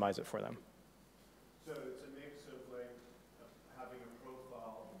customize it for them. So it's a mix of like having a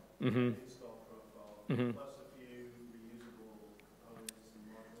profile, Mm-hmm. install profile, Mm-hmm. plus a few reusable components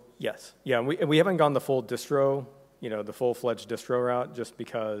and modules. Yes. Yeah, and we haven't gone the full distro, the full-fledged distro route, just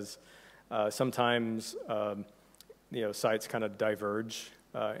because sometimes sites kind of diverge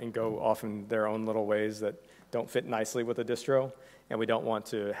and go off in their own little ways that don't fit nicely with a distro, and we don't want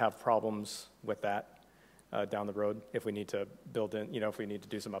to have problems with that down the road if we need to build in, if we need to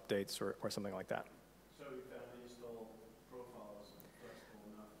do some updates or something like that. So we found the install profiles flexible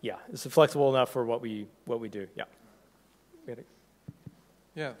enough. Yeah, it's flexible enough for what we do. Yeah.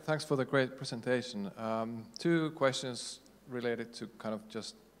 Yeah, thanks for the great presentation. 2 questions related to kind of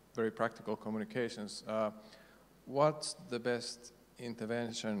just very practical communications. What's the best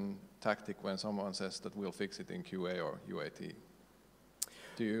intervention tactic when someone says that we'll fix it in QA or UAT?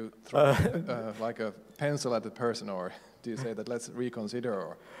 Do you throw like a pencil at the person, or do you say that let's reconsider,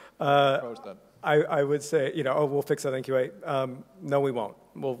 or approach that? I would say, you know, oh, we'll fix that in QA. No, we won't.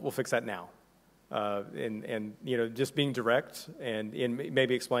 We'll fix that now. And you know, just being direct and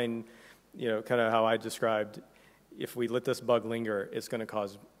maybe explain, you know, kind of how I described, if we let this bug linger, it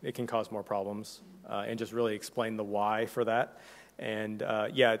can cause more problems, and just really explain the why for that. And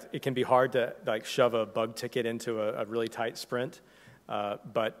yeah, it can be hard to like shove a bug ticket into a really tight sprint,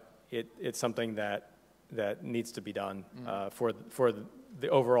 but it's something that needs to be done for the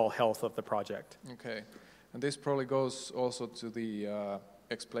overall health of the project. Okay, and this probably goes also to the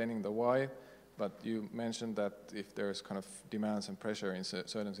explaining the why, but you mentioned that if there's kind of demands and pressure in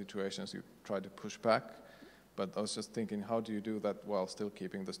certain situations, you try to push back. But I was just thinking, how do you do that while still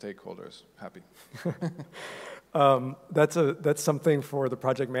keeping the stakeholders happy? That's something for the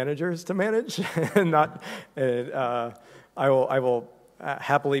project managers to manage, and not. I will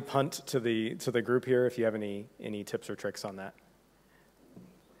happily punt to the group here if you have any tips or tricks on that.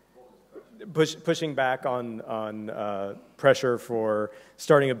 Pushing back on pressure for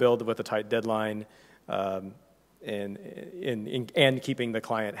starting a build with a tight deadline, and keeping the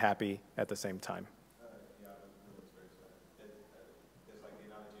client happy at the same time.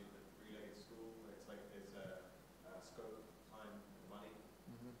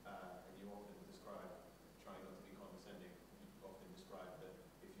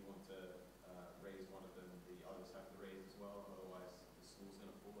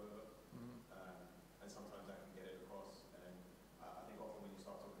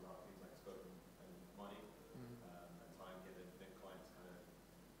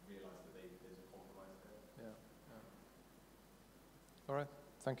 All right,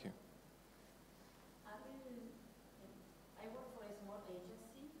 thank you. I work for a small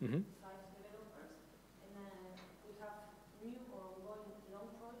agency, 5 developers, and we have new or ongoing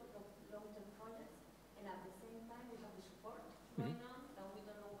long-term projects, and at the same time we have the support going on, and we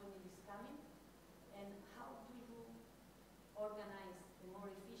don't know when it is coming. And how do you organize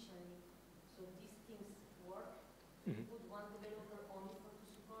more efficiently so these things work? Put one developer only for the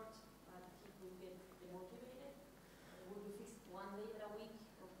support, but he could get demotivated. Would you fix one day a week,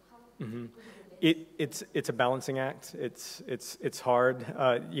 or how? It's a balancing act. It's hard.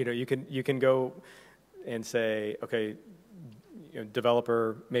 You know, you can go and say, okay, you know,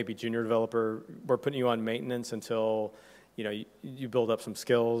 developer, maybe junior developer, we're putting you on maintenance until, you know, you build up some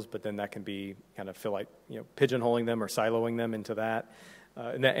skills, but then that can be kind of feel like, you know, pigeonholing them or siloing them into that.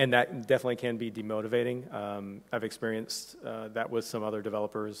 And that definitely can be demotivating. I've experienced that with some other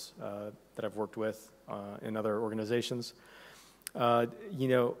developers that I've worked with in other organizations. You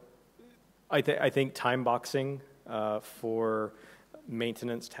know, I think time boxing for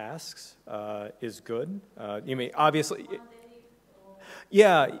maintenance tasks is good. You mean obviously,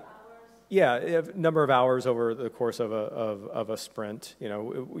 yeah, a number of hours over the course of a sprint. You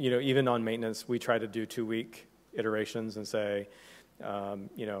know, even on maintenance, we try to do 2-week iterations and say,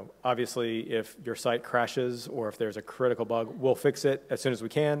 you know, obviously if your site crashes or if there's a critical bug, we'll fix it as soon as we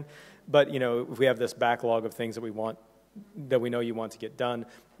can. But, you know, if we have this backlog of things that we know you want to get done,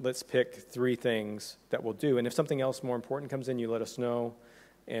 let's pick 3 things that we'll do. And if something else more important comes in, you let us know,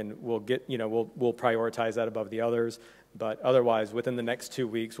 and we'll prioritize that above the others. But otherwise, within the next 2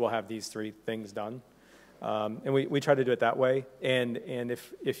 weeks, we'll have these 3 things done. And we try to do it that way. And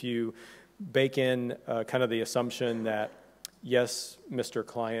if you bake in kind of the assumption that, yes, Mr.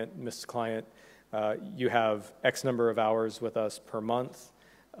 Client, Mrs. Client, you have X number of hours with us per month,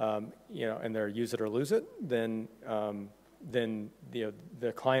 you know, and they're use it or lose it, then you know,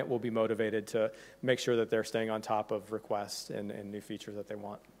 the client will be motivated to make sure that they're staying on top of requests and new features that they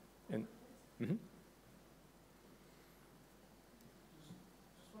want. And just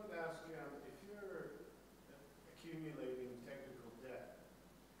wanted to ask you, if you're accumulating technical debt,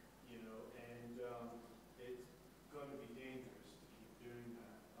 you know, and it's going to be dangerous to keep doing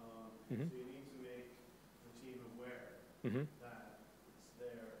that, so you need to make the team aware that it's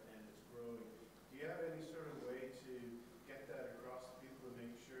there and it's growing. Do you have any sort of way to get that across to people to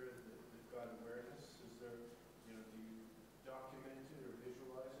make sure that they've got awareness? Is there, you know, do you document it or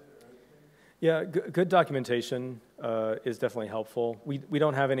visualize it or anything? yeah, good documentation is definitely helpful. We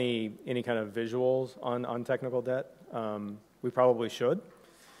don't have any kind of visuals on technical debt. We probably should,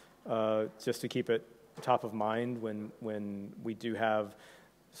 just to keep it top of mind when we do have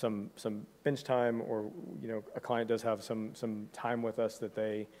some bench time, or, you know, a client does have some time with us that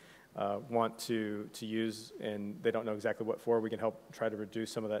they want to use and they don't know exactly what for, we can help try to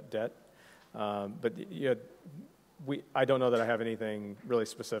reduce some of that debt. But you know, I don't know that I have anything really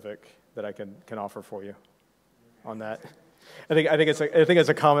specific that I can offer for you on that. I think it's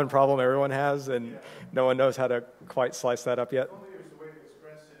a common problem everyone has, and no one knows how to quite slice that up yet. If only there's a way to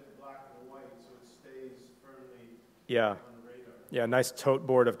express it in black and white so it stays firmly Yeah, on the radar. yeah, a nice tote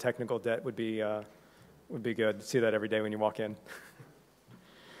board of technical debt would be good. See that every day when you walk in.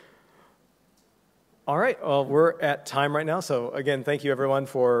 All right, well, we're at time right now, so again, thank you everyone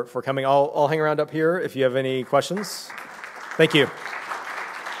for coming. I'll hang around up here if you have any questions. Thank you.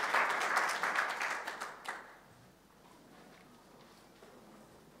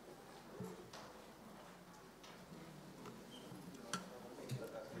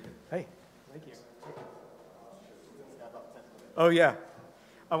 Hey, thank you. Oh yeah,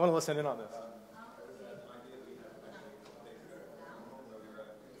 I want to listen in on this.